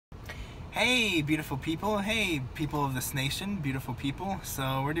Hey, beautiful people. Hey, people of this nation, beautiful people.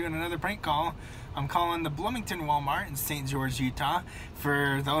 So we're doing another prank call. I'm calling the Bloomington Walmart in St. George, Utah.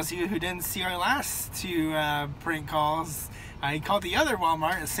 For those of you who didn't see our last two prank calls, I called the other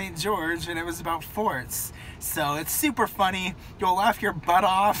Walmart in St. George, and it was about forts. So it's super funny. You'll laugh your butt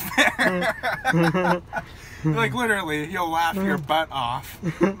off. Like literally, you'll laugh your butt off.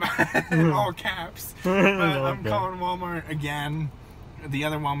 In all caps. But I'm calling Walmart again. The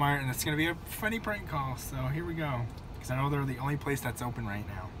other Walmart, and it's going to be a funny prank call, so here we go, because I know they're the only place that's open right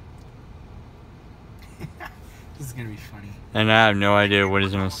now. This is going to be funny. And I have no idea what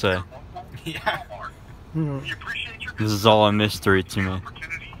he's going to say. Yeah. This is all a mystery to me.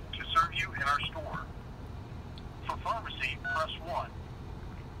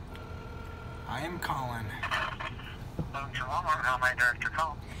 I am calling. How may I direct your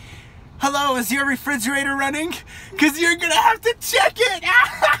call? Hello, is your refrigerator running? Because you're going to have to check it!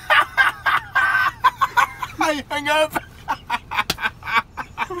 I hung up.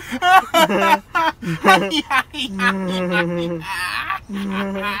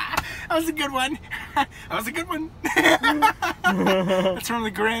 That was a good one. That was a good one. That's from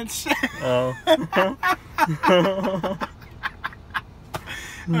the Grinch. Oh.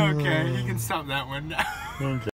 Okay, you can stop that one now.